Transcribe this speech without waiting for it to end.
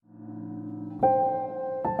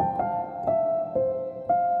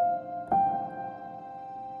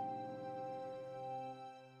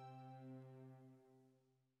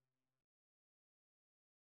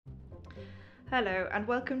Hello and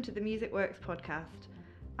welcome to the Music Works podcast.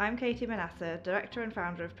 I'm Katie Manasseh, Director and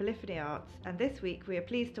Founder of Polyphony Arts, and this week we are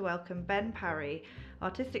pleased to welcome Ben Parry,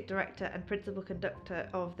 Artistic Director and Principal Conductor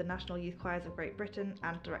of the National Youth Choirs of Great Britain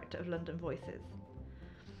and Director of London Voices.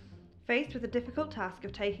 Faced with the difficult task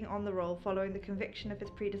of taking on the role following the conviction of his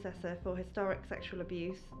predecessor for historic sexual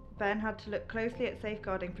abuse, Ben had to look closely at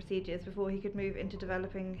safeguarding procedures before he could move into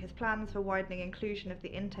developing his plans for widening inclusion of the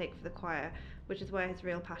intake for the choir, which is where his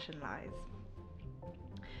real passion lies.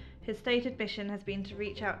 His stated mission has been to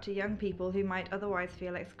reach out to young people who might otherwise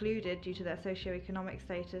feel excluded due to their socio-economic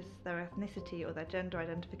status, their ethnicity or their gender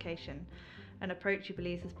identification, an approach he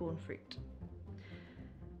believes has borne fruit.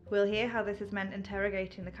 We'll hear how this has meant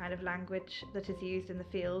interrogating the kind of language that is used in the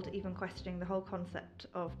field, even questioning the whole concept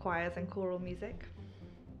of choirs and choral music.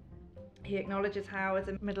 He acknowledges how, as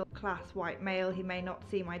a middle-class white male, he may not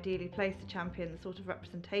seem ideally placed to champion the sort of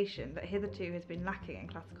representation that hitherto has been lacking in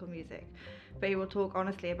classical music, but he will talk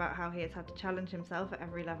honestly about how he has had to challenge himself at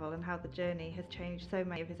every level and how the journey has changed so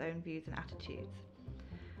many of his own views and attitudes.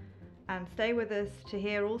 And stay with us to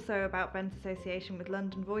hear also about Ben's association with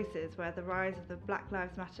London Voices, where the rise of the Black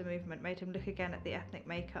Lives Matter movement made him look again at the ethnic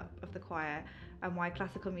makeup of the choir and why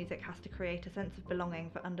classical music has to create a sense of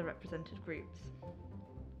belonging for underrepresented groups.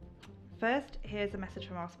 First, here's a message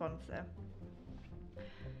from our sponsor.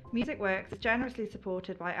 Music Works is generously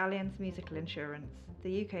supported by Allianz Musical Insurance,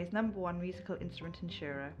 the UK's #1 musical instrument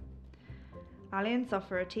insurer. Allianz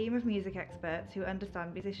offer a team of music experts who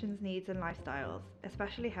understand musicians' needs and lifestyles,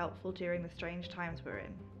 especially helpful during the strange times we're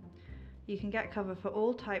in. You can get cover for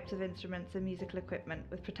all types of instruments and musical equipment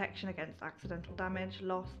with protection against accidental damage,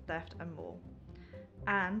 loss, theft and more.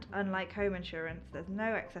 And, unlike home insurance, there's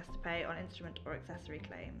no excess to pay on instrument or accessory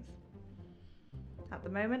claims. At the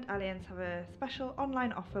moment, Allianz have a special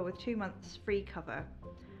online offer with 2 months free cover.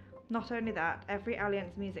 Not only that, every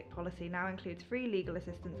Allianz music policy now includes free legal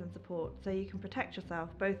assistance and support, so you can protect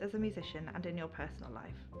yourself both as a musician and in your personal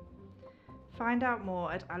life. Find out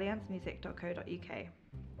more at allianzmusic.co.uk.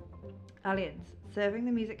 Allianz, serving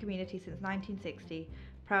the music community since 1960,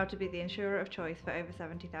 proud to be the insurer of choice for over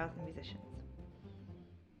 70,000 musicians.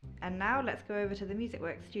 And now let's go over to the Music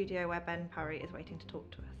Works studio where Ben Parry is waiting to talk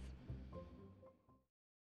to us.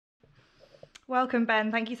 Welcome,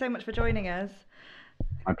 Ben. Thank you so much for joining us.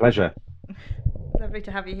 My pleasure. Lovely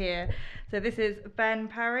to have you here. So this is Ben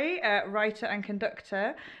Parry, writer and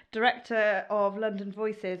conductor, director of London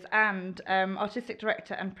Voices and artistic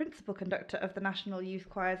director and principal conductor of the National Youth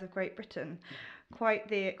Choirs of Great Britain. Quite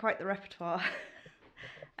the repertoire.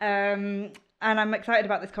 And I'm excited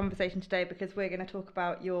about this conversation today because we're going to talk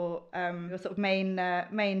about your sort of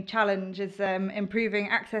main challenge is improving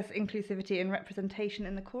access, inclusivity, and representation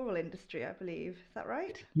in the choral industry. I believe, is that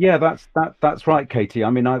right? Yeah, that's right, Katie.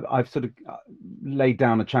 I mean, I've sort of laid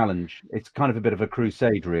down a challenge. It's kind of a bit of a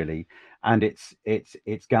crusade, really, and it's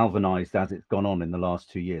galvanized as it's gone on in the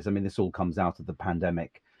last 2 years. I mean, this all comes out of the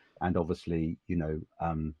pandemic, and obviously,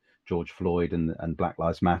 George Floyd and Black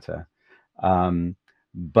Lives Matter.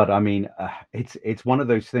 But I mean, it's one of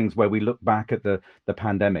those things where we look back at the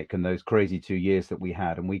pandemic and those crazy 2 years that we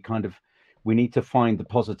had, and we need to find the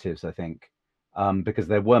positives, I think, because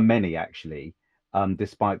there were many actually,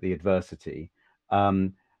 despite the adversity,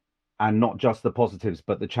 and not just the positives,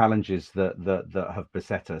 but the challenges that have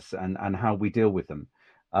beset us and how we deal with them.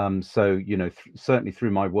 So certainly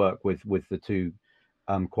through my work with the two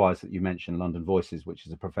choirs that you mentioned, London Voices, which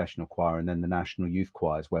is a professional choir, and then the National Youth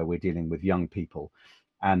Choirs, where we're dealing with young people,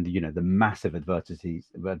 and the massive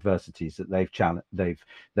adversities that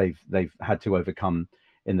they've had to overcome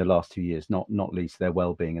in the last 2 years, not least their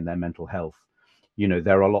well-being and their mental health.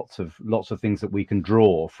 There are lots of things that we can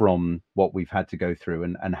draw from what we've had to go through,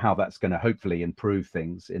 and how that's going to hopefully improve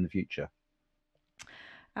things in the future.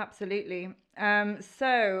 Absolutely.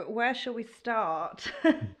 So where shall we start?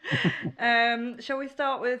 Shall we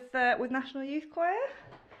start with National Youth Choir?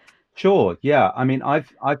 Sure. Yeah. I mean,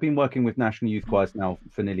 I've been working with National Youth Choirs now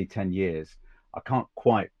for nearly 10 years. I can't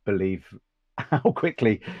quite believe how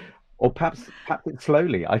quickly, or perhaps it's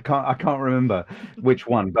slowly. I can't remember which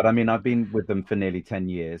one, but I mean, I've been with them for nearly 10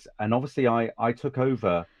 years, and obviously, I took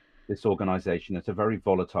over this organisation at a very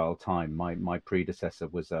volatile time. My predecessor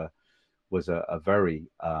was a very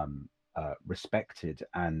respected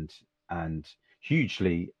and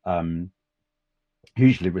hugely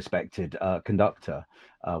respected conductor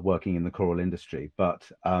working in the choral industry,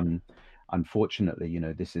 but unfortunately,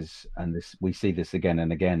 we see this again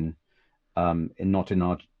and again,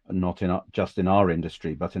 just in our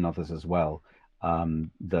industry, but in others as well,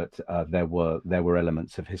 that there were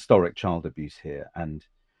elements of historic child abuse here, and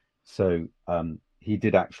so he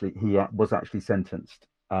was actually sentenced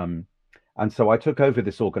And so I took over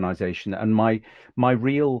this organization, and my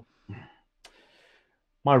real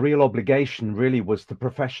my real obligation really was to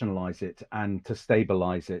professionalize it and to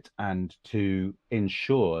stabilize it and to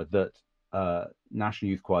ensure that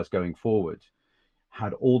National Youth Choirs going forward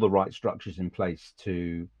had all the right structures in place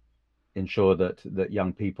to ensure that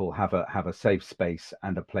young people have a safe space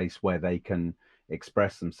and a place where they can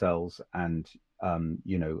express themselves and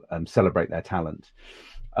celebrate their talent.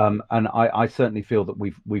 And I certainly feel that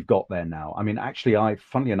we've got there now. I mean, actually,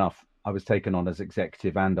 funnily enough, I was taken on as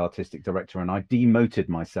executive and artistic director, and I demoted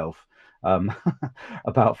myself um,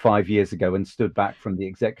 about 5 years ago and stood back from the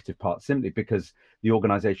executive part simply because the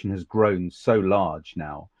organization has grown so large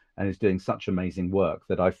now and is doing such amazing work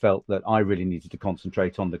that I felt that I really needed to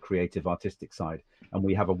concentrate on the creative artistic side. And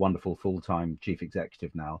we have a wonderful full-time chief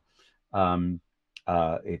executive now. Um,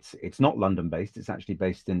 it's not London based. It's actually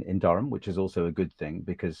based in Durham, which is also a good thing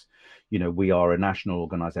because, we are a national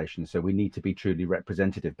organisation, so we need to be truly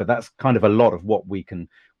representative. But that's kind of a lot of what we can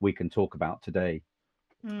talk about today.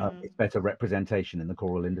 Mm. It's better representation in the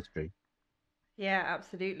choral industry. Yeah,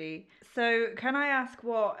 absolutely. So, can I ask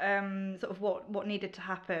what sort of what needed to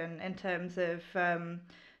happen in terms of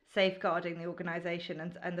safeguarding the organisation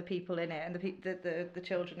and the people in it and the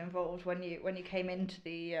children involved when you came into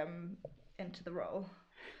the role?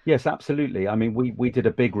 Yes, absolutely. I mean, we did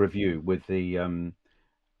a big review with the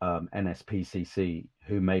NSPCC,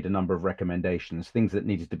 who made a number of recommendations, things that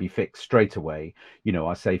needed to be fixed straight away.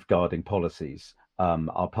 Our safeguarding policies,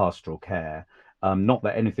 our pastoral care. Not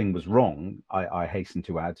that anything was wrong, I hasten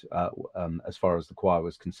to add, as far as the choir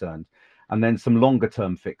was concerned. And then some longer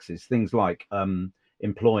term fixes, things like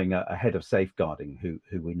employing a head of safeguarding,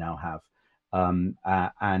 who we now have,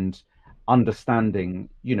 and understanding,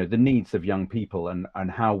 the needs of young people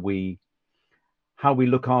and how we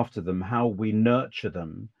look after them, how we nurture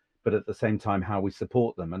them, but at the same time, how we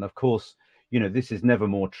support them. And of course, this is never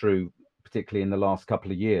more true, particularly in the last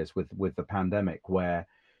couple of years with the pandemic, where,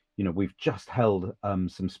 we've just held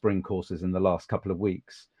some spring courses in the last couple of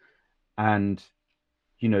weeks. And,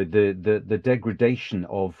 the degradation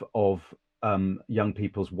of young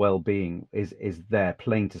people's well-being is there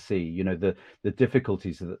plain to see. The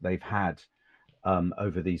difficulties that they've had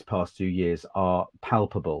over these past 2 years are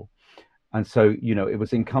palpable. And so, it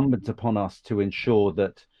was incumbent upon us to ensure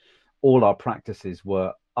that all our practices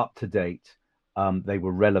were up to date, they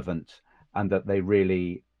were relevant, and that they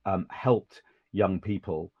really helped young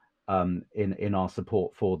people in our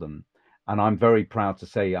support for them. And I'm very proud to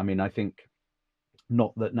say, I mean, I think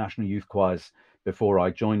not that National Youth Choirs before I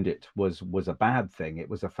joined it was a bad thing. It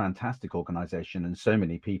was a fantastic organization, and so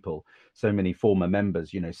many people, so many former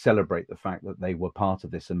members, celebrate the fact that they were part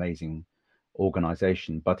of this amazing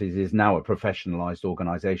organization. But it is now a professionalized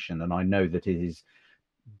organization, and I know that it is,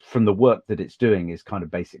 from the work that it's doing, is kind of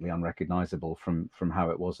basically unrecognizable from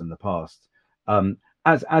how it was in the past.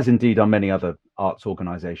 As indeed are many other arts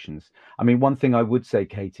organizations. I mean, one thing I would say,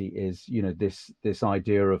 Katie, is this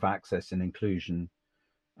idea of access and inclusion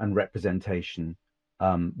and representation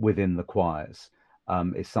within the choirs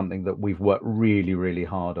is something that we've worked really, really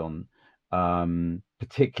hard on,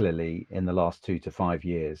 particularly in the last 2 to 5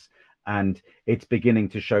 years, and it's beginning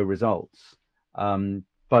to show results.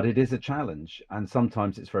 But it is a challenge, and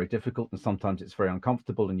sometimes it's very difficult, and sometimes it's very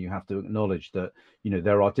uncomfortable, and you have to acknowledge that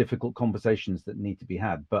there are difficult conversations that need to be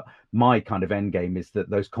had. But my kind of end game is that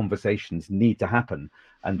those conversations need to happen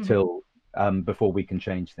until before we can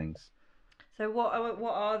change things. So what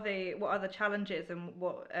are the challenges and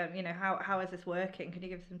what how is this working? Can you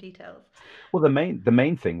give some details? Well, the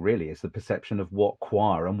main thing really is the perception of what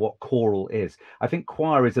choir and what choral is. I think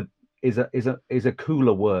choir is a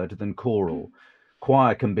cooler word than choral.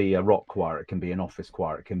 Choir can be a rock choir, it can be an office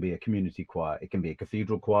choir, it can be a community choir, it can be a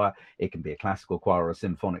cathedral choir, it can be a classical choir or a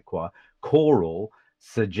symphonic choir. Choral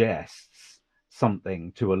suggests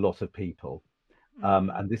something to a lot of people.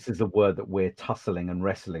 And this is a word that we're tussling and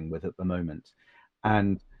wrestling with at the moment.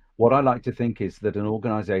 And what I like to think is that an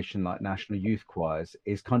organization like National Youth Choirs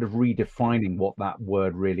is kind of redefining what that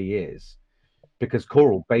word really is, because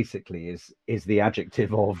choral basically is the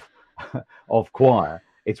adjective of of choir.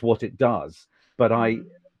 It's what it does. But I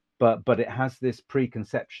Mm. but it has this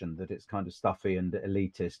preconception that it's kind of stuffy and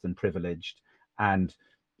elitist and privileged, and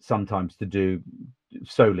sometimes to do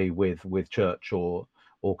solely with church or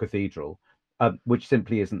cathedral, which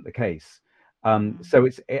simply isn't the case. So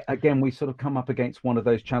again, we sort of come up against one of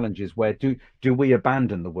those challenges where do we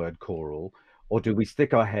abandon the word choral, or do we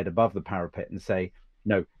stick our head above the parapet and say,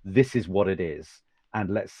 no, this is what it is, and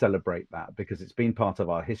let's celebrate that because it's been part of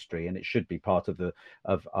our history and it should be part of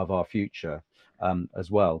of our future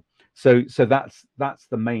as well. So that's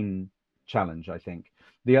the main challenge, I think.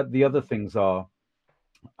 The other things are,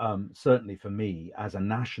 certainly for me as a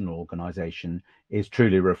national organisation, is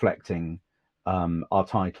truly reflecting our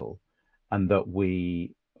title, and that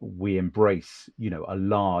we embrace, a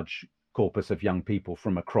large corpus of young people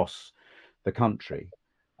from across the country.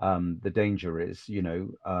 The danger is,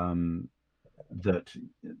 that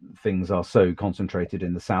things are so concentrated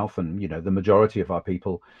in the south, and the majority of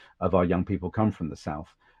our young people come from the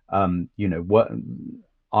south. What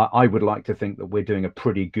I would like to think that we're doing a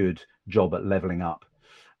pretty good job at leveling up,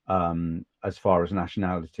 as far as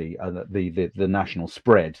nationality, the national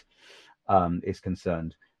spread is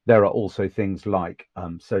concerned. There are also things like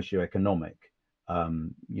socioeconomic,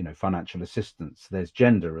 financial assistance. There's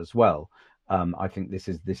gender as well. I think this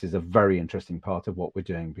is a very interesting part of what we're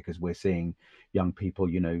doing, because we're seeing young people,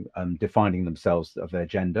 defining themselves of their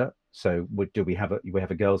gender. So do we have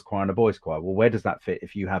a girls' choir and a boys' choir? Well, where does that fit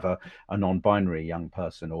if you have a non-binary young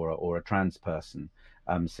person or a trans person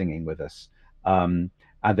singing with us? And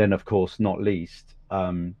then, of course, not least,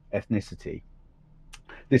 ethnicity.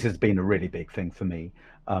 This has been a really big thing for me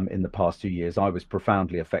in the past 2 years. I was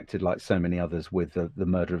profoundly affected, like so many others, with the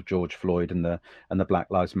murder of George Floyd and the Black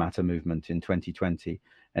Lives Matter movement in 2020.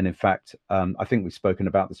 And in fact, I think we've spoken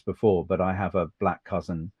about this before, but I have a black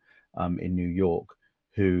cousin in New York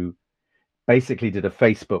who basically did a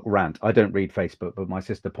Facebook rant. I don't read Facebook, but my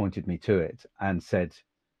sister pointed me to it and said,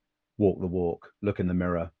 "Walk the walk, look in the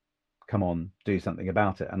mirror, come on, do something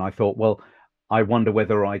about it." And I thought, well, I wonder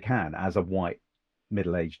whether I can, as a white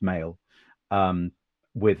middle-aged male,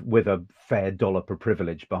 with a fair dollar per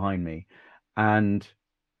privilege behind me. And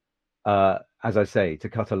as I say, to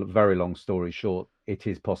cut a very long story short, it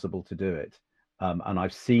is possible to do it. And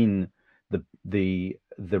I've seen the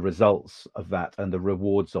results of that and the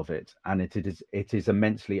rewards of it, and it is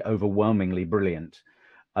immensely, overwhelmingly brilliant,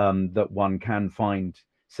 that one can find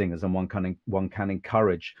singers, and one can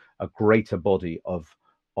encourage a greater body of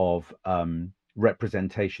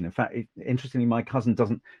representation. In fact, interestingly, my cousin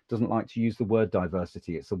doesn't like to use the word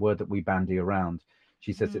diversity. It's a word that we bandy around.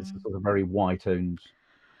 She says it's a sort of very white-owned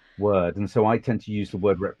word, and so I tend to use the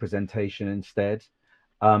word representation instead.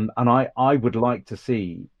 And I would like to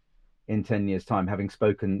see, in 10 years' time, having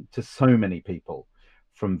spoken to so many people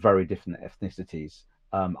from very different ethnicities,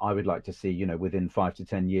 I would like to see, within 5 to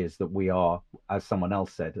 10 years, that we are, as someone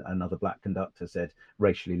else said, another black conductor said,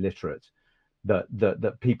 racially literate.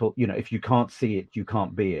 That people, if you can't see it, you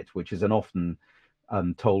can't be it, which is an often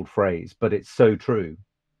told phrase, but it's so true.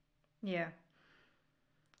 Yeah.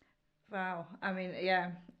 Wow. I mean,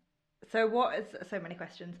 yeah. So what is so many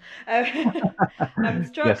questions? I'm Yeah,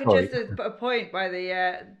 struck sorry. just at a point by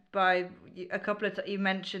a couple of you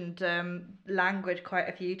mentioned language quite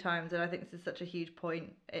a few times, and I think this is such a huge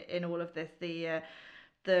point in all of this. The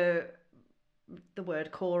the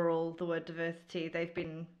word choral, the word diversity, they've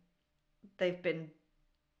been they've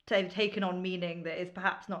taken on meaning that is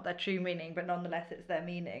perhaps not their true meaning, but nonetheless it's their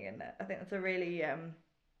meaning, and I think that's a really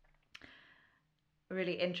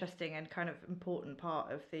interesting and kind of important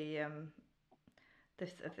part of this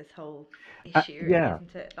whole issue, really, Yeah.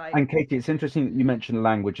 isn't it? Like, And Katie, it's interesting that you mentioned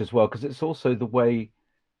language as well, because it's also the way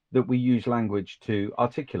that we use language to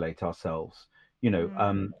articulate ourselves.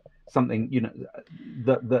 Something,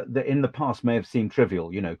 that in the past may have seemed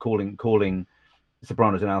trivial, calling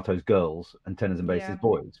sopranos and altos girls and tenors and basses yeah,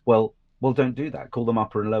 boys. Well, don't do that. Call them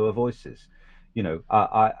upper and lower voices.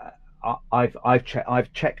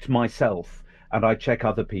 I've checked myself, and I check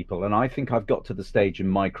other people, and I think I've got to the stage in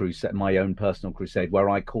my crusade, my own personal crusade, where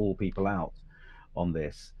I call people out on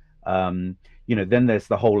this. Then there's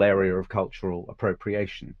the whole area of cultural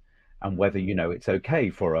appropriation, and whether it's okay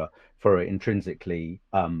for a intrinsically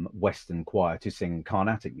Western choir to sing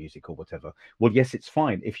Carnatic music or whatever. Well, yes, it's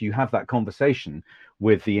fine if you have that conversation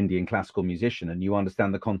with the Indian classical musician and you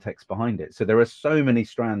understand the context behind it. So there are so many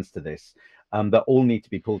strands to this that all need to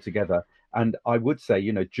be pulled together. And I would say,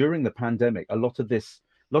 during the pandemic, a lot of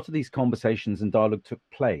these conversations and dialogue took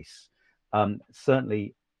place.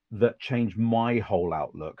 Certainly, that changed my whole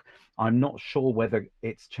outlook. I'm not sure whether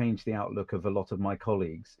it's changed the outlook of a lot of my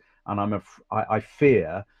colleagues, and I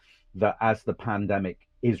fear that as the pandemic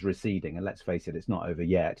is receding, and let's face it, it's not over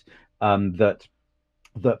yet, that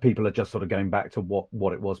people are just sort of going back to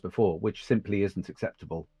what it was before, which simply isn't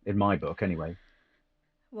acceptable in my book, anyway.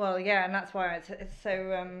 well, yeah, and that's why it's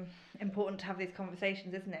so important to have these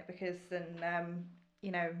conversations, isn't it? Because then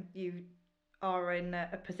you are in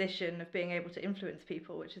a position of being able to influence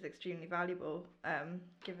people, which is extremely valuable,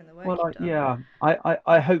 given the work Well, you've done. yeah,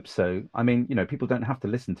 I hope so. I mean, people don't have to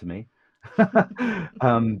listen to me,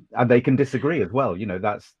 and they can disagree as well.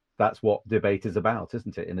 That's what debate is about,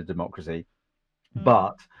 isn't it, in a democracy? Mm.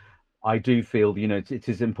 But I do feel, it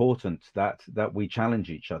is important that we challenge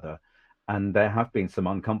each other, and there have been some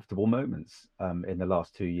uncomfortable moments in the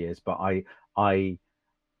last 2 years, but I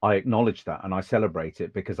I acknowledge that and I celebrate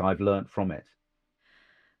it because I've learnt from it.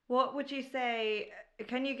 What would you say?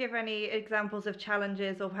 Can you give any examples of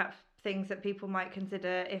challenges or perhaps things that people might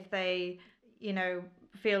consider if they, you know,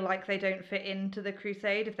 feel like they don't fit into the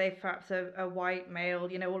crusade? If they perhaps a white male,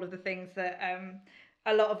 all of the things that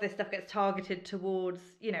a lot of this stuff gets targeted towards,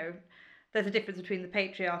 there's a difference between the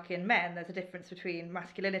patriarchy and men, there's a difference between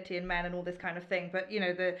masculinity and men and all this kind of thing. But,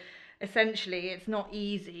 the essentially it's not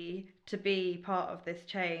easy to be part of this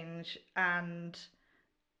change and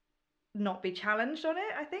not be challenged on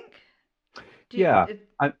it, I think. Do you, Yeah.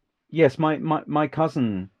 I, yes, my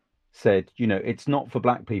cousin said, it's not for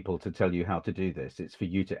black people to tell you how to do this. It's for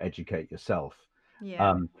you to educate yourself,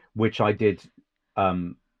 yeah. which I did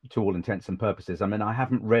to all intents and purposes. I mean, I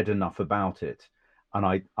haven't read enough about it,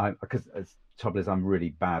 and because the trouble is, I'm really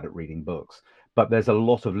bad at reading books. But there's a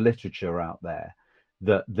lot of literature out there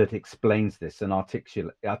that explains this and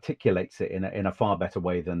articulates it in a far better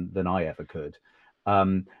way than I ever could.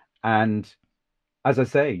 And as I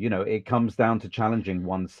say, it comes down to challenging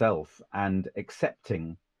oneself and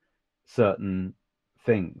accepting certain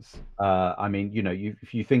things. I mean,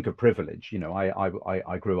 if you think of privilege,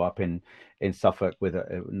 I grew up in Suffolk with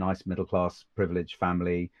a nice middle class privileged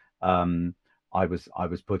family. I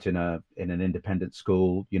was put in an independent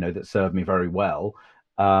school, that served me very well.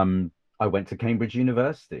 I went to Cambridge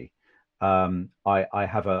University. I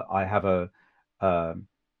have a um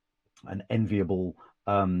an enviable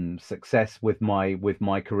success with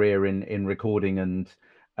my career in recording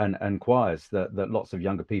and choirs that lots of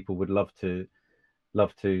younger people would love to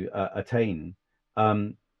attain.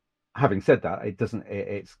 Um, Having said that,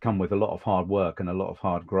 it's come with a lot of hard work and a lot of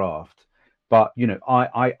hard graft. But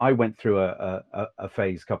I went through a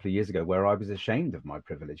phase a couple of years ago where I was ashamed of my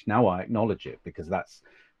privilege. Now I acknowledge it because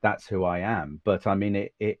that's who I am. But I mean,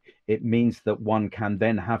 it means that one can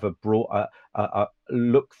then have a broad a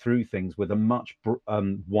look through things with a much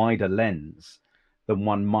wider lens than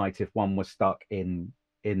one might if one was stuck in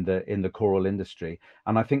the choral industry.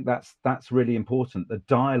 And I think that's really important. The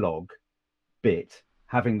dialogue bit,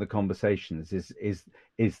 having the conversations is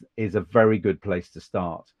a very good place to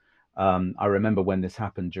start. I remember when this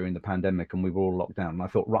happened during the pandemic and we were all locked down, and I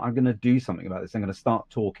thought, right, I'm going to do something about this. I'm going to start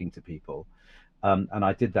talking to people, and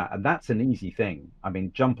I did that, and that's an easy thing. I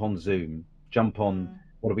mean, jump on Zoom, jump on, Mm.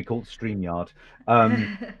 what do we call it, StreamYard,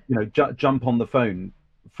 jump on the phone,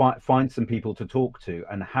 find some people to talk to,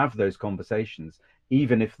 and have those conversations,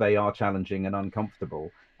 even if they are challenging and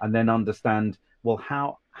uncomfortable, and then understand, well,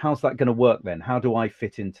 how's that going to work then? How do I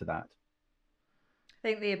fit into that? I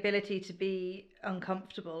think the ability to be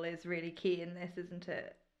uncomfortable is really key in this, isn't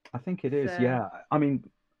it? I think it is, So, yeah. I mean,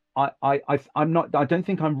 I'm not. I don't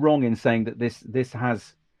think I'm wrong in saying that this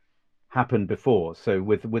has happened before. So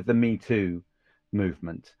with the Me Too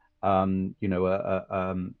movement, a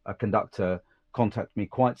conductor contacted me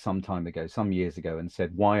quite some time ago, some years ago, and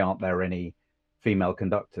said, "Why aren't there any female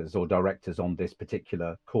conductors or directors on this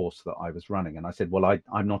particular course that I was running?" And I said, "Well,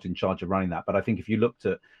 I'm not in charge of running that, but I think if you looked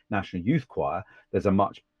at National Youth Choir, there's a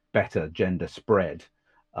much better gender spread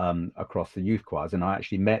across the youth choirs." And I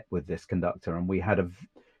actually met with this conductor, and we had a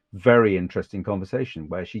very interesting conversation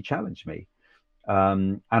where she challenged me,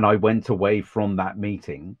 and I went away from that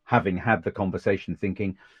meeting having had the conversation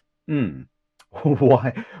thinking, hmm,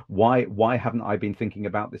 why haven't I been thinking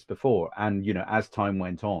about this before? And as time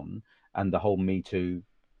went on and the whole Me Too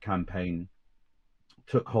campaign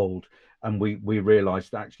took hold, and we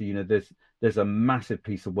realized that actually, there's a massive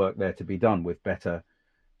piece of work there to be done with better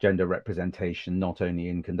gender representation, not only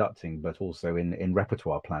in conducting but also in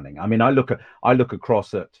repertoire planning. I mean, I look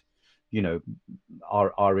across at you know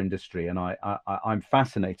our industry, and I'm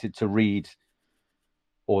fascinated to read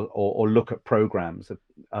or look at programs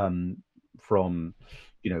from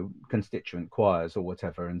constituent choirs or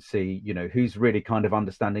whatever, and see who's really kind of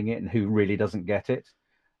understanding it and who really doesn't get it.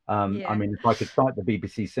 I yeah. mean, if I could cite the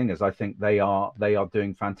BBC Singers, I think they are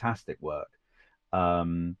doing fantastic work.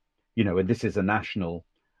 um, and this is a national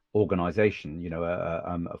organization,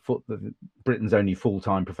 Britain's only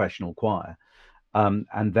full-time professional choir,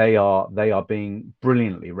 and they are being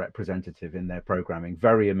brilliantly representative in their programming,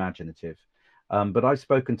 very imaginative. But I've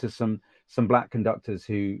spoken to some black conductors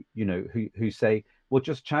who say, well,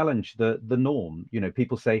 just challenge the norm.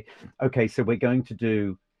 People say, okay, so we're going to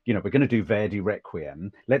do Verdi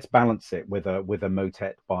Requiem. Let's balance it with a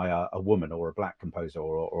motet by a woman or a black composer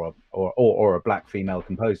or a black female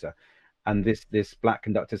composer. And this black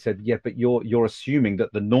conductor said, yeah, but you're assuming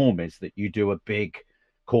that the norm is that you do a big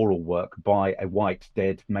choral work by a white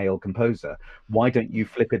dead male composer? Why don't you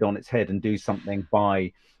flip it on its head and do something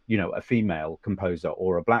by, you know, a female composer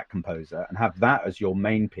or a black composer, and have that as your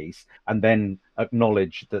main piece, and then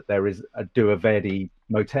acknowledge that there is do a Verdi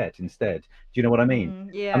motet instead? Do you know what I mean?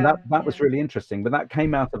 And Yeah, that yeah. was really interesting. But that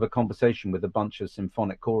came out of a conversation with a bunch of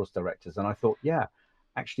symphonic chorus directors, and I thought, yeah,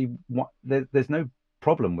 actually, there's no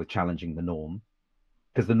problem with challenging the norm,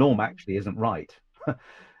 because the norm Mm, actually isn't right,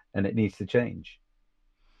 and it needs to change.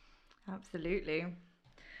 absolutely.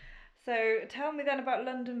 So tell me then about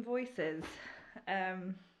London Voices,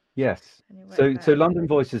 um, Yes. and your work So there. London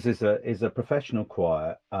Voices is a professional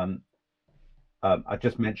choir. I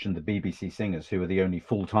just mentioned the BBC Singers, who are the only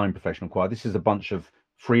full-time professional choir. This is a bunch of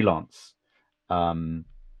freelance um,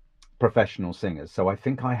 professional singers. So I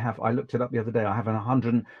think I looked it up the other day. I have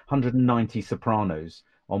 190 sopranos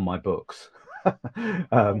on my books.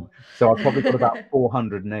 Wow. So I've probably got about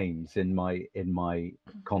 400 names in my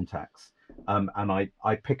contacts. And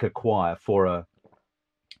I pick a choir for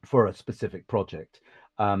a specific project.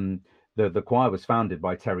 Um, the choir was founded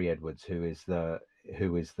by Terry Edwards, who is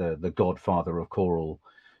the godfather of choral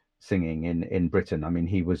singing in Britain. I mean,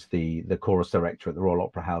 he was the chorus director at the Royal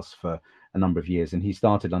Opera House for a number of years, and he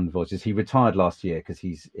started London Voices. He retired last year because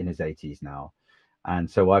he's in his 80s now, and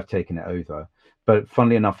so I've taken it over. But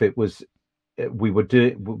funnily enough, we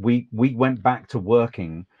went back to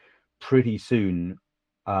working pretty soon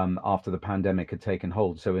after the pandemic had taken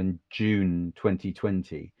hold. So in June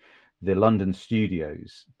 2020, the London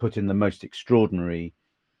studios put in the most extraordinary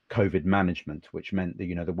COVID management, which meant that,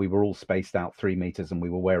 you know, that we were all spaced out 3 meters and we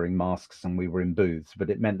were wearing masks and we were in booths, but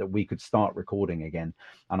it meant that we could start recording again.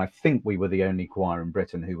 And I think we were the only choir in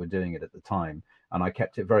Britain who were doing it at the time. And I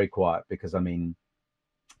kept it very quiet because, I mean,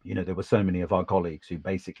 you know, there were so many of our colleagues who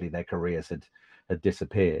basically their careers had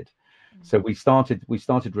disappeared. So we started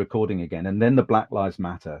recording again, and then the Black Lives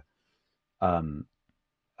Matter um,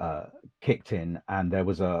 kicked in, and there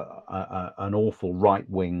was an awful right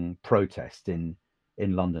wing protest in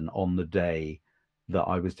London on the day that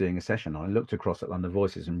I was doing a session. I looked across at London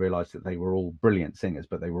Voices and realised that they were all brilliant singers,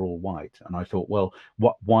 but they were all white, and I thought, well,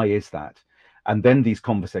 why is that? And then these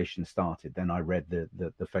conversations started. Then I read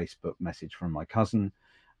the Facebook message from my cousin,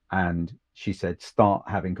 and she said, start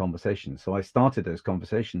having conversations. So I started those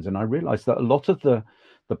conversations, and I realized that a lot of the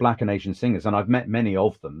Black and Asian singers, and I've met many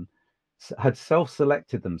of them, had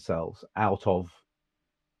self-selected themselves out of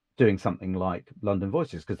doing something like London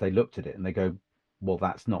Voices, because they looked at it and they go, well,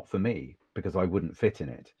 that's not for me, because I wouldn't fit in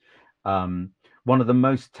it. One of the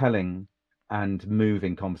most telling and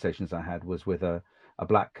moving conversations I had was with a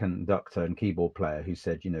black conductor and keyboard player who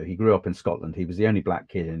said, you know, he grew up in Scotland. He was the only black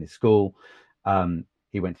kid in his school.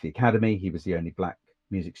 He went to the academy. He was the only black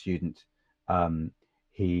music student. Um,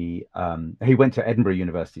 he went to Edinburgh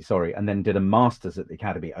University, sorry, and then did a master's at the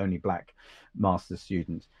academy, only black master's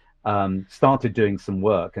student. Started doing some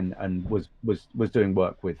work, and was doing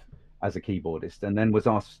work with as a keyboardist, and then was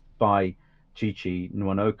asked by Chichi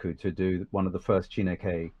Nwanoku to do one of the first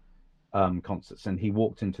Chineke concerts, and he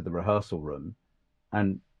walked into the rehearsal room,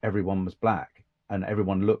 and everyone was black, and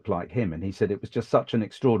everyone looked like him, and he said it was just such an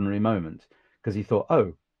extraordinary moment, because he thought,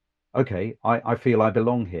 oh, okay, I feel I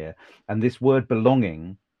belong here. And this word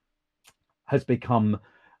belonging has become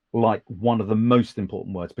like one of the most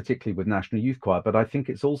important words, particularly with National Youth Choir. But I think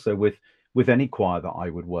it's also with any choir that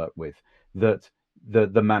I would work with, that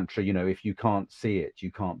the mantra, you know, if you can't see it,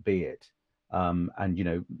 you can't be it. And you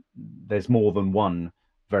know, there's more than one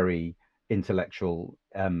very intellectual,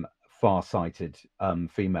 far-sighted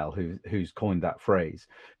female who's coined that phrase.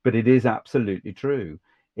 But it is absolutely true.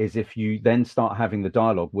 Is if you then start having the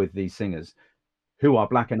dialogue with these singers who are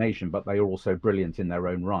black and Asian, but they are also brilliant in their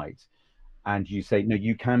own right, and you say, no,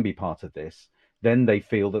 you can be part of this, then they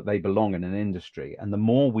feel that they belong in an industry. And the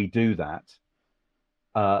more we do that,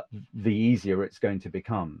 uh, the easier it's going to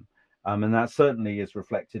become. And that certainly is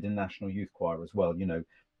reflected in National Youth Choir as well. You know,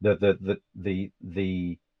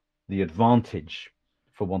 the advantage,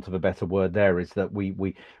 for want of a better word, there is that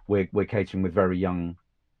we're catering with very young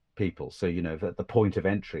people. So, you know, at the point of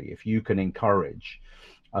entry, if you can encourage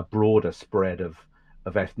a broader spread of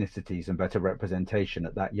ethnicities and better representation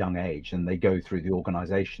at that young age, and they go through the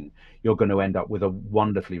organization, you're going to end up with a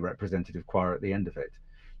wonderfully representative choir at the end of it,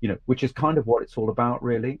 you know, which is kind of what it's all about,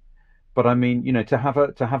 really. But I mean, you know, to have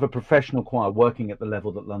a professional choir working at the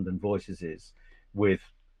level that London Voices is, with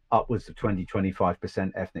upwards of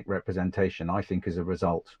 20-25% ethnic representation, I think is a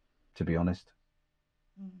result, to be honest.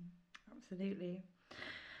 Absolutely.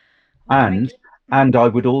 Well, thank and you. and I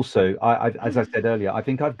would also, as I said earlier, I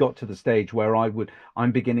think I've got to the stage where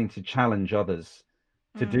I'm beginning to challenge others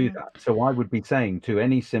to do Mm. that. So I would be saying to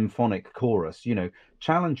any symphonic chorus,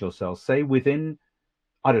 challenge yourself. Say within,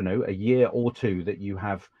 I don't know, a year or two that you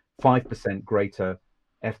have 5% greater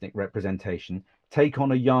ethnic representation, take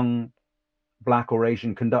on a young Black or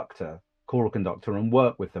Asian choral conductor, and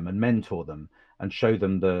work with them and mentor them and show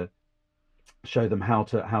them how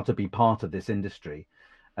to be part of this industry.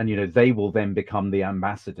 And they will then become the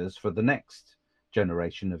ambassadors for the next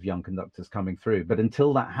generation of young conductors coming through. But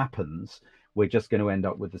until that happens, we're just going to end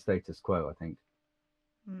up with the status quo, I think.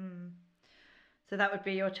 Mm. So that would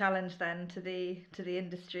be your challenge then to the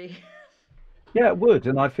industry. Yeah, it would.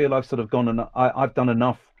 And I feel I've sort of I've done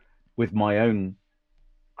enough with my own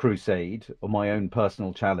crusade or my own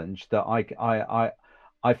personal challenge that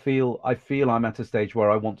I feel I'm at a stage where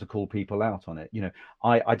I want to call people out on it.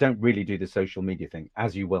 I don't really do the social media thing,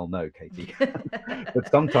 as you well know, Katie. But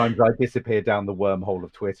sometimes I disappear down the wormhole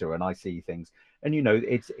of Twitter and I see things, and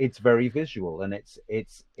it's very visual, and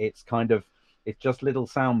it's kind of, it's just little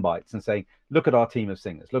sound bites and saying, look at our team of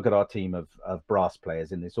singers, look at our team of brass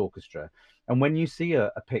players in this orchestra. And when you see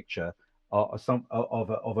a picture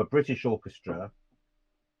of a British orchestra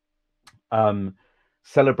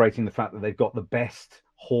celebrating the fact that they've got the best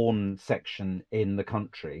horn section in the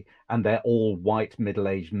country and they're all white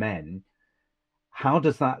middle-aged men, how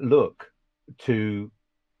does that look to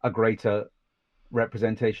a greater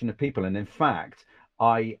representation of people? And in fact,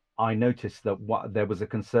 I noticed that there was a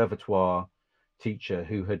conservatoire teacher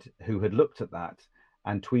who had looked at that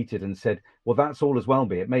and tweeted and said, well, that's all as well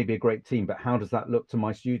be, it may be a great team, but how does that look to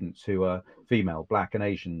my students who are female, Black and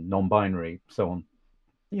Asian, non-binary, so on?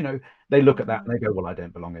 They look at that and they go, well, I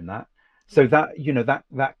don't belong in that. So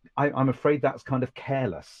I'm afraid that's kind of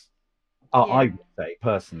careless, I would say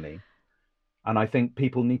personally. And I think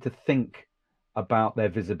people need to think about their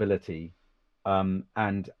visibility, and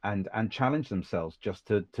challenge themselves just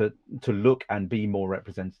to look and be more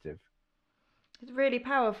representative. It's really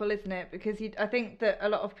powerful, isn't it? Because I think that a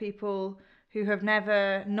lot of people who have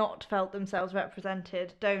never not felt themselves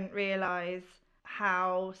represented don't realise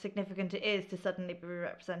how significant it is to suddenly be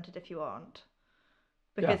represented if you aren't.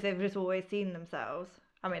 Yeah, Because they've just always seen themselves.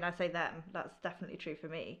 I mean, I say them, that's definitely true for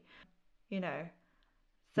me, you know.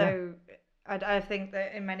 yeah, So I think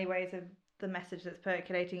that in many ways the message that's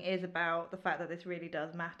percolating is about the fact that this really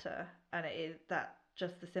does matter, and it is that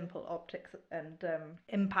just the simple optics and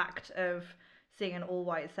impact of seeing an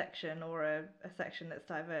all-white section or a section that's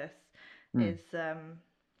diverse mm,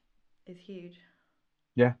 is huge.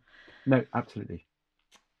 yeah, no, absolutely.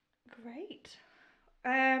 Great.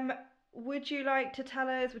 Would you like to tell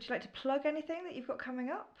us? Would you like to plug anything that you've got coming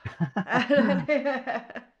up?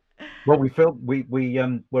 Well,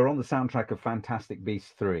 we're on the soundtrack of Fantastic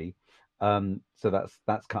Beasts 3. So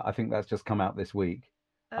I think that's just come out this week.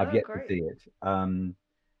 I've Oh, yet to great. see it. And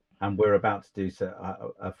we're about to do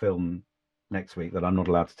a film next week that I'm not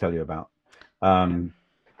allowed to tell you about. Oh.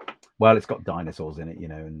 Well, it's got dinosaurs in it,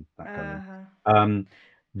 and that kind of thing. Uh-huh. Um,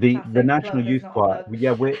 the Classic National plug is Youth not a Choir, plug.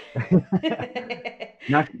 yeah, we're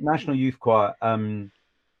National Youth Choir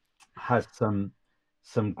has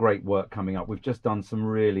some great work coming up. We've just done some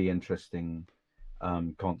really interesting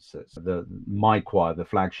concerts. My choir, the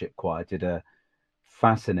flagship choir, did a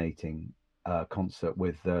fascinating concert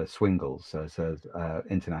with Swingles, so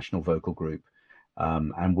international vocal group,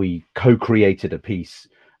 and we co-created a piece.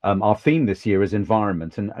 Our theme this year is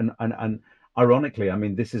environment, and ironically, I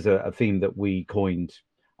mean, this is a theme that we coined,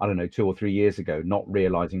 I don't know, 2 or 3 years ago, not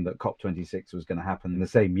realizing that COP26 was going to happen in the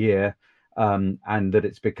same year, and that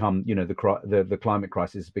it's become, the climate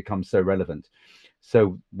crisis has become so relevant.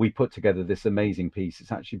 So we put together this amazing piece.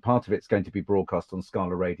 It's actually, part of it's going to be broadcast on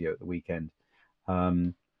Scala Radio at the weekend,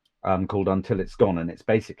 um, called Until It's Gone, and it's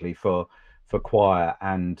basically for choir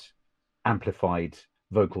and amplified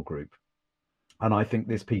vocal group. And I think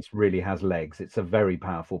this piece really has legs. It's a very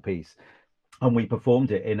powerful piece, and we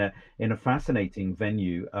performed it in a fascinating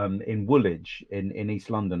venue, in Woolwich in East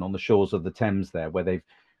London, on the shores of the Thames there, where they've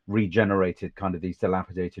regenerated kind of these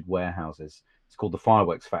dilapidated warehouses. It's called the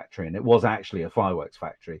Fireworks Factory, and it was actually a fireworks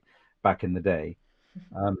factory back in the day.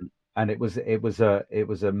 And it was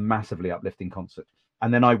a massively uplifting concert.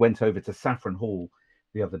 And then I went over to Saffron Hall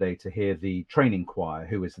the other day to hear the training choir,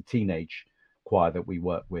 who is the teenage choir that we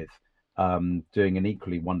work with, doing an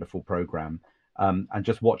equally wonderful program. And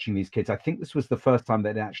just watching these kids, I think this was the first time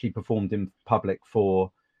they'd actually performed in public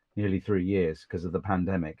for nearly 3 years because of the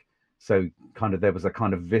pandemic. So kind of there was a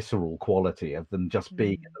kind of visceral quality of them just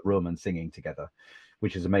being in the room and singing together,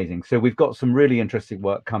 which is amazing. So we've got some really interesting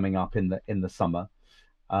work coming up in the summer.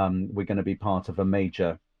 We're going to be part of a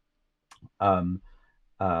major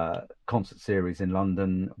concert series in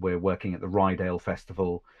London. We're working at the Rydale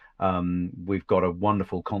Festival. We've got a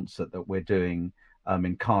wonderful concert that we're doing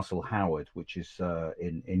in Castle Howard, which is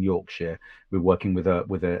in Yorkshire. We're working with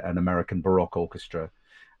an American Baroque orchestra.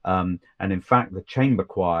 And in fact, the chamber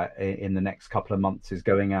choir in the next couple of months is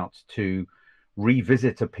going out to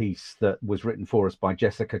revisit a piece that was written for us by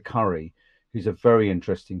Jessica Curry, who's a very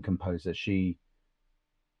interesting composer. She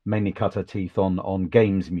mainly cut her teeth on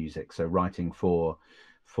games music, so writing for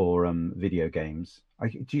video games.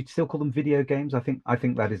 Do you still call them video games? I think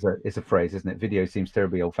that is a phrase, isn't it? Video seems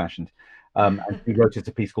terribly old-fashioned. And she wrote us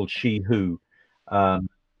a piece called She Who,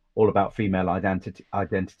 all about female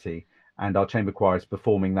identity. And our chamber choir is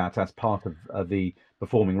performing that as part of the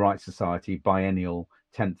Performing Rights Society biennial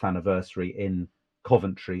 10th anniversary in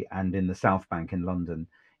Coventry and in the South Bank in London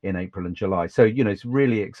in April and July. So, it's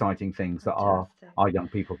really exciting things that our young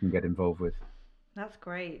people can get involved with. That's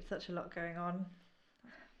great. Such a lot going on.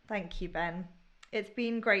 Thank you, Ben. It's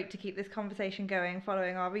been great to keep this conversation going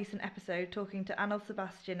following our recent episode talking to Anil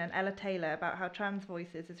Sebastian and Ella Taylor about how Trans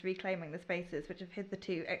Voices is reclaiming the spaces which have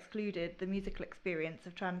hitherto excluded the musical experience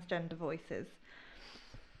of transgender voices.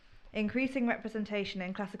 Increasing representation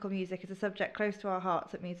in classical music is a subject close to our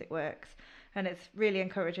hearts at MusicWorks, and it's really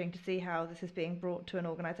encouraging to see how this is being brought to an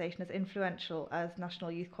organisation as influential as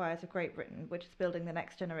National Youth Choirs of Great Britain, which is building the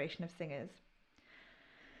next generation of singers.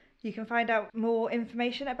 You can find out more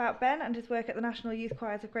information about Ben and his work at the National Youth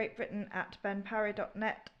Choirs of Great Britain at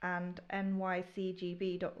benparry.net and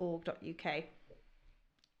nycgb.org.uk.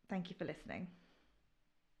 Thank you for listening.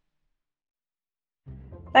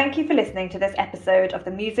 Thank you for listening to this episode of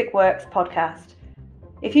the MusicWorks podcast.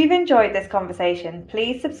 If you've enjoyed this conversation,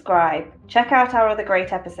 please subscribe, check out our other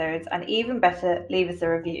great episodes, and even better, leave us a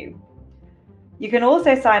review. You can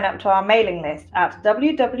also sign up to our mailing list at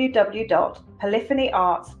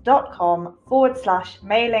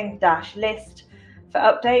www.polyphonyarts.com/mailing-list for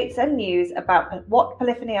updates and news about what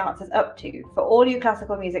Polyphony Arts is up to for all you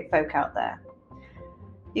classical music folk out there.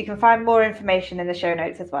 You can find more information in the show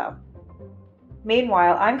notes as well.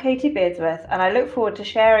 Meanwhile, I'm Katie Beardsworth, and I look forward to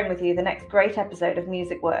sharing with you the next great episode of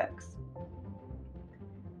MusicWorks.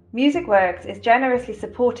 MusicWorks is generously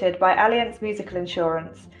supported by Allianz Musical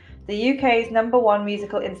Insurance, the UK's #1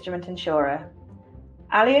 musical instrument insurer.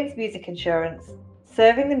 Allianz Music Insurance,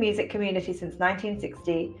 serving the music community since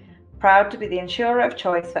 1960, proud to be the insurer of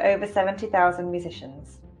choice for over 70,000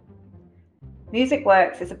 musicians.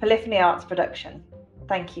 MusicWorks is a Polyphony Arts production.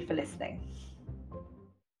 Thank you for listening.